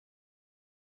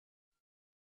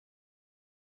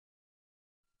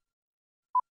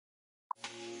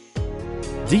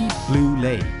deep blue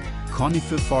lake,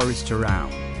 conifer forest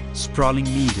around, sprawling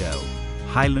meadow,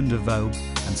 highland of oak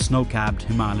and snow-capped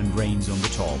Himalayan range on the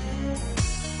top.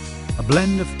 A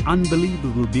blend of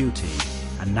unbelievable beauty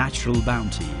and natural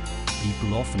bounty,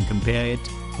 people often compare it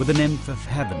with a nymph of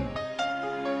heaven.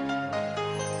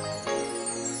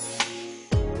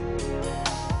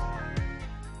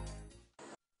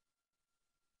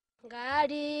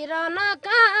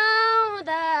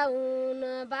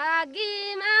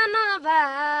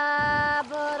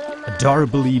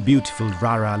 Adorably beautiful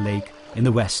Rara Lake in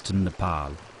the western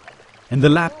Nepal, in the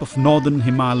lap of northern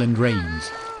Himalayan range,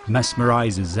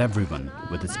 mesmerizes everyone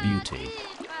with its beauty.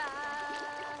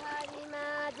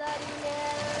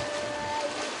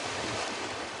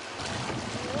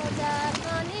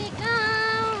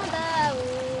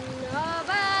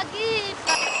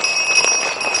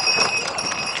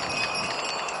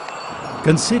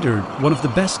 Considered one of the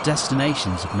best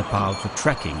destinations of Nepal for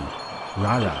trekking,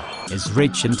 Rara is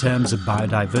rich in terms of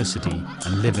biodiversity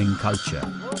and living culture.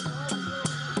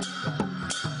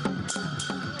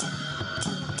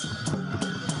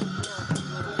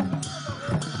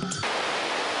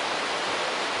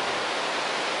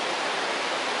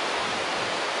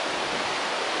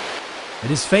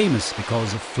 It is famous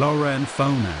because of flora and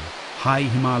fauna, high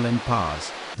Himalayan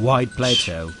pass, wide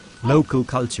plateau, local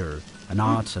culture, and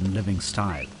art and living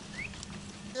style.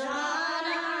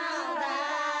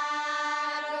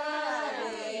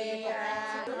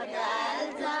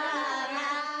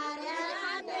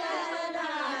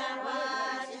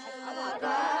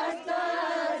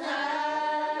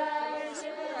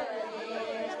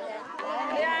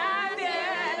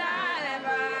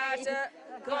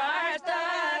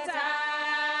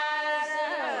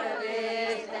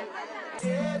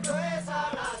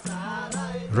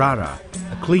 Rara,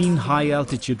 a clean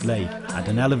high-altitude lake at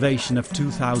an elevation of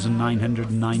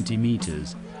 2,990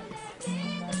 meters.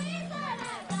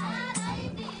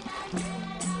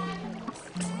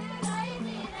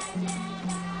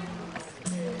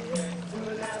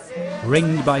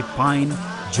 Ringed by pine,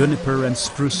 juniper and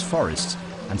spruce forests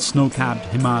and snow-capped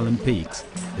Himalayan peaks,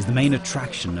 is the main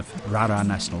attraction of Rara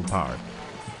National Park.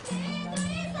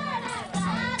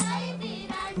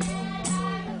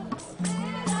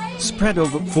 Spread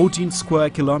over 14 square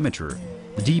kilometers,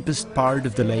 the deepest part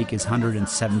of the lake is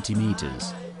 170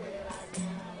 meters.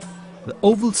 The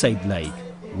oval-shaped lake,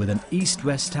 with an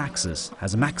east-west axis,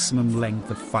 has a maximum length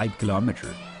of 5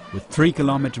 kilometers, with 3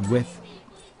 kilometer width,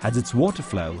 has its water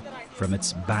flow from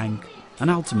its bank and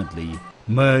ultimately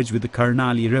merge with the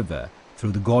Karnali River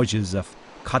through the gorges of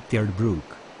Khatyard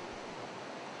Brook.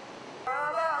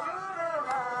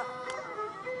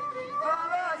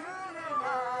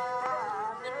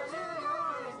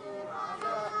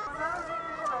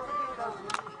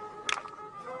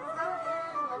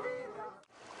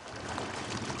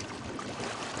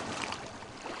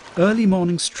 Early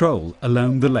morning stroll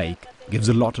along the lake gives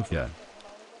a lot of view.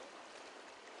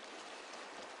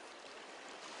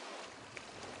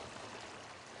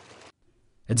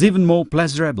 It's even more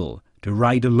pleasurable to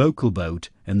ride a local boat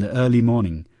in the early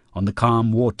morning on the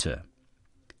calm water.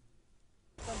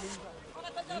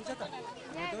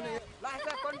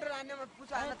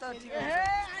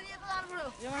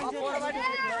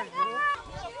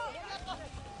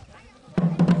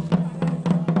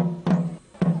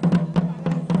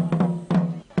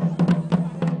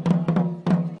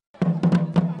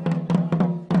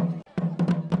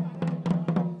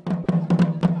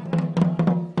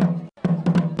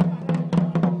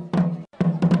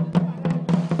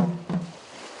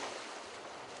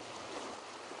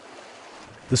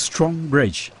 The strong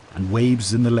bridge and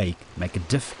waves in the lake make it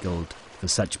difficult for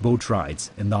such boat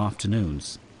rides in the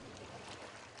afternoons.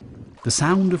 The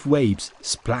sound of waves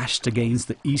splashed against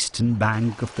the eastern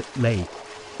bank of the lake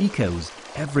echoes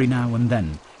every now and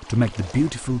then to make the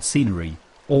beautiful scenery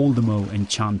all the more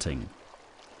enchanting.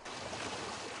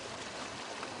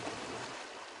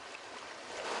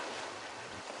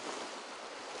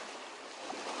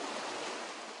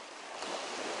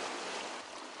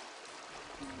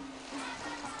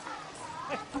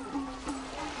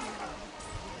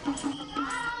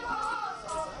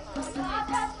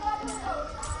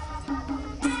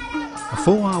 A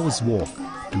 4 hours walk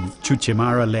to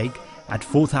Chuchemara Lake at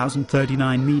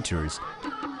 4,039 meters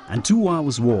and 2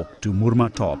 hours walk to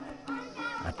Murma Top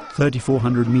at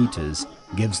 3,400 meters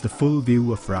gives the full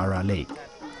view of Rara Lake.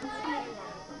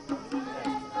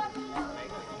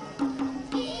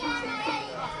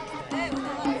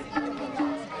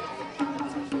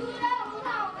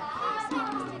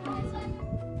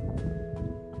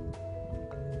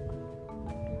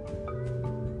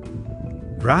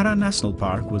 Rara National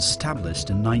Park was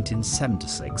established in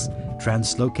 1976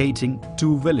 translocating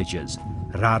two villages,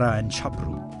 Rara and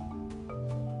Chapru.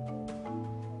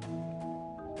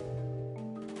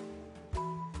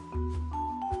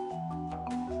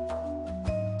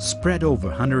 Spread over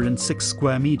 106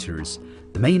 square meters,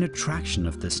 the main attraction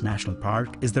of this national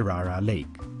park is the Rara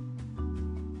Lake.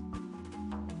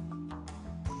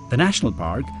 The national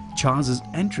park charges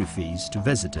entry fees to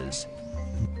visitors.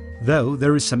 Though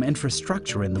there is some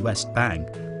infrastructure in the west bank,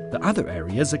 the other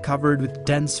areas are covered with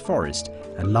dense forest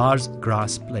and large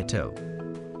grass plateau.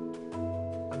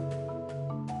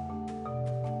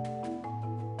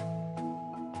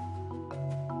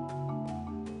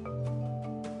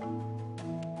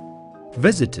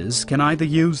 Visitors can either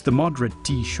use the moderate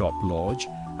tea shop lodge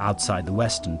outside the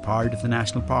western part of the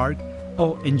national park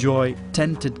or enjoy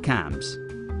tented camps.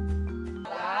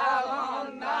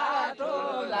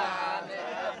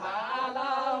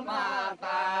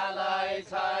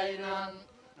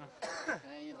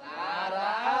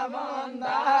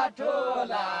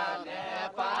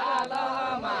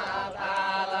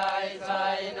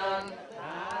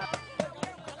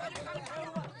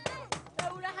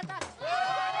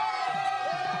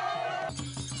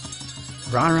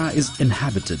 Rara is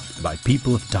inhabited by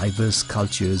people of diverse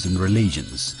cultures and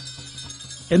religions.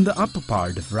 In the upper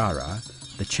part of Rara,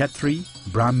 the Kshatri,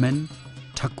 Brahmin,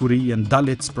 Thakuri and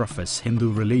Dalits profess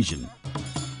Hindu religion.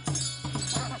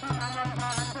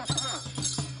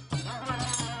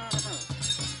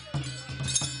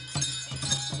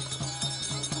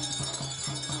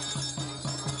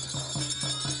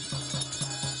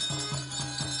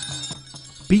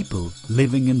 People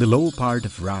living in the lower part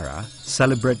of Rara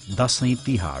celebrate Dasai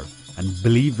Tihar and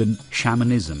believe in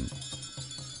shamanism.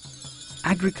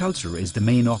 Agriculture is the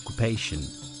main occupation.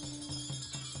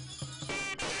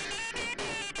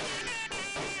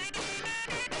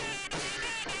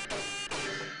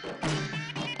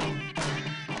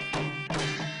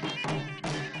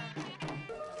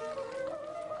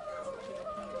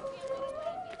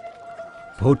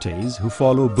 Potes who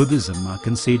follow Buddhism are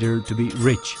considered to be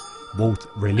rich, both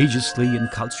religiously and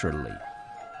culturally.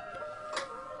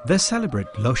 They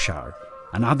celebrate Loshar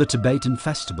and other Tibetan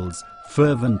festivals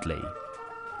fervently.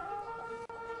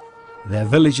 Their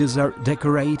villages are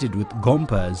decorated with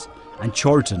gompas and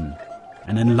chorten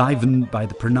and enlivened by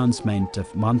the pronouncement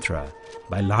of mantra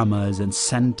by lamas and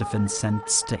scent of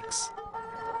incense sticks.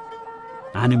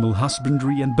 Animal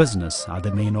husbandry and business are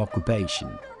the main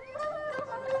occupation.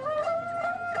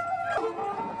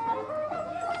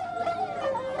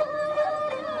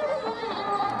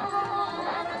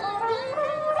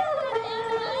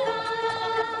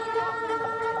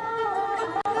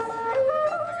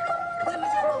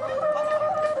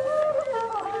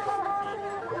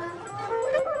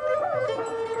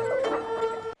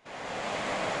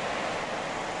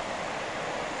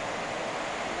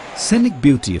 Scenic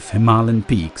beauty of Himalayan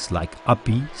peaks like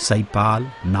Api, Saipal,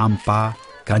 Nampa,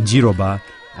 Kanjiroba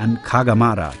and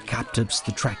Khagamara captives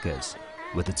the trekkers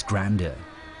with its grandeur.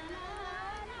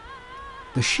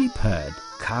 The sheep herd,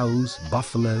 cows,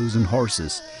 buffaloes and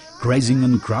horses grazing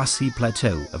on grassy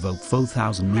plateau about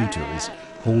 4,000 meters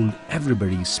hold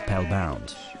everybody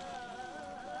spellbound.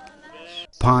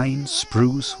 Pine,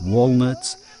 spruce,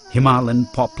 walnuts, Himalayan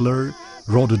poplar,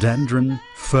 rhododendron,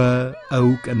 fir,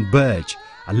 oak and birch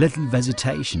are little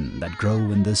vegetation that grow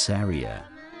in this area.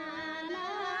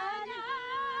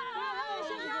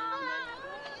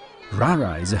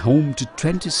 Rara is a home to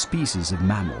 20 species of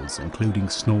mammals including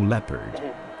snow leopard.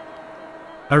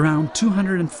 Around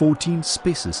 214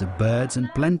 species of birds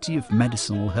and plenty of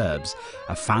medicinal herbs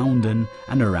are found in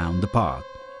and around the park.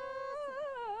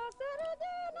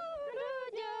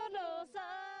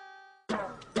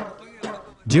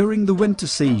 During the winter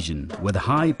season, where the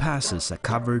high passes are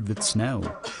covered with snow,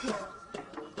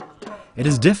 it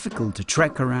is difficult to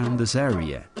trek around this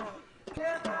area.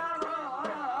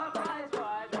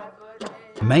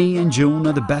 May and June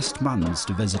are the best months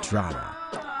to visit Rara.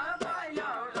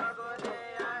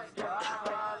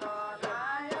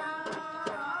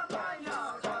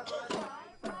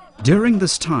 During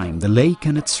this time, the lake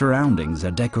and its surroundings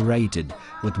are decorated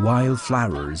with wild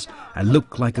flowers and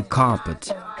look like a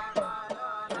carpet.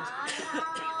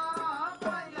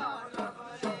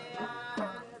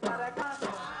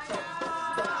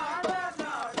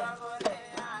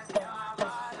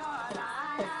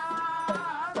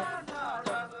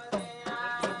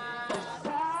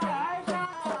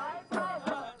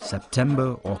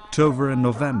 September, October and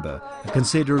November are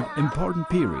considered important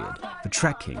period for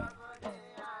trekking.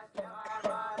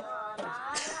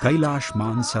 Kailash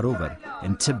Mansarovar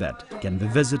in Tibet can be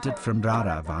visited from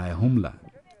Rara via Humla.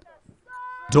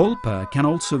 Dolpa can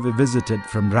also be visited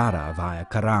from Rara via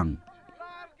Karang.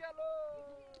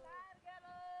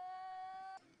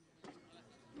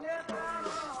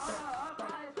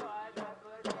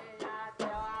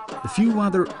 The few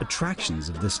other attractions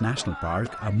of this national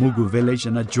park are Mugu village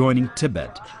and adjoining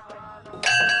Tibet,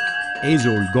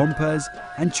 age-old Gompas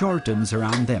and Chortans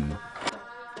around them,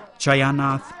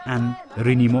 Chayanath and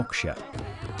Rinimoksha.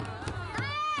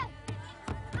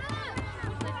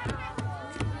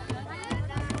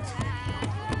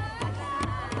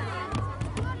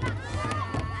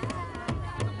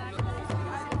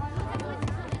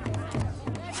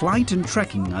 Flight and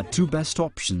trekking are two best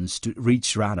options to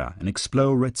reach Rara and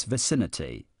explore its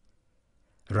vicinity.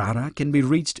 Rara can be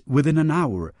reached within an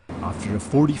hour after a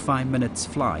 45 minutes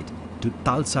flight to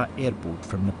Talsa airport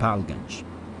from Nepalganj.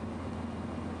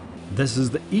 This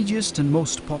is the easiest and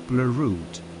most popular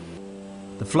route.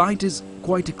 The flight is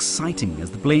quite exciting as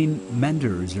the plane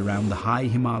meanders around the high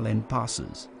Himalayan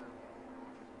passes.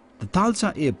 The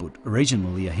Talsa airport,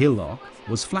 originally a hillock,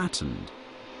 was flattened.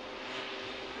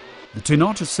 The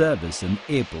twin-otter service and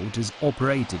airport is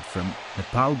operated from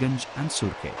Nepalganj and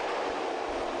Surkhet.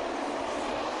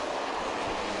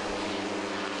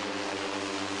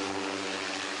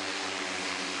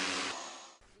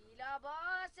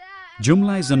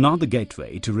 Jumla is another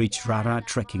gateway to reach Rara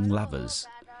trekking lovers.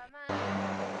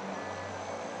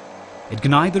 It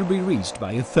can either be reached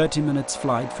by a 30 minutes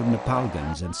flight from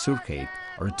Nepalganj and Surkhet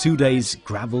or a 2 days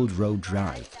gravelled road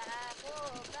drive.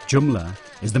 Jumla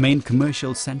is the main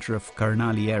commercial centre of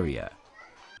Karnali area.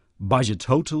 Budget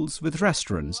hotels with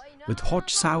restaurants with hot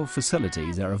shower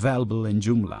facilities are available in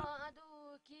Jumla.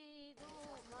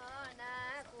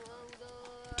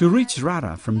 To reach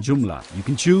Rara from Jumla, you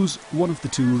can choose one of the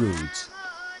two routes.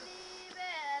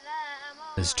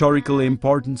 The historically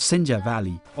important Sinja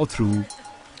Valley or through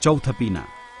Chauthapina.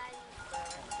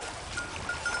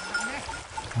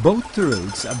 Both the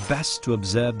routes are best to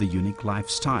observe the unique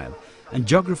lifestyle and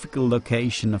geographical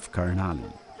location of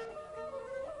Karnali.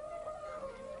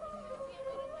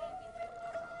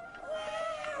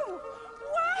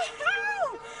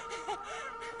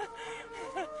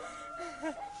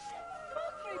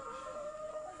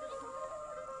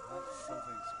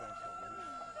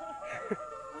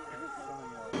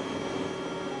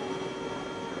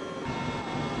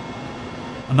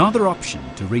 Another option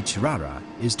to reach Rara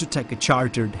is to take a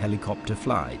chartered helicopter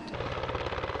flight.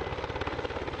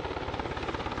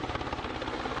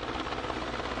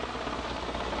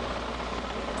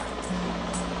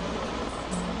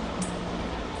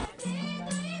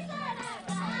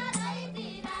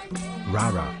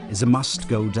 Rara is a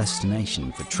must-go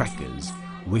destination for trekkers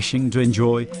wishing to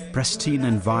enjoy pristine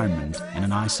environment in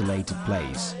an isolated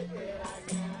place.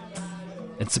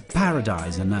 It's a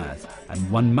paradise on earth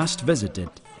and one must visit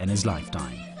it in his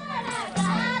lifetime.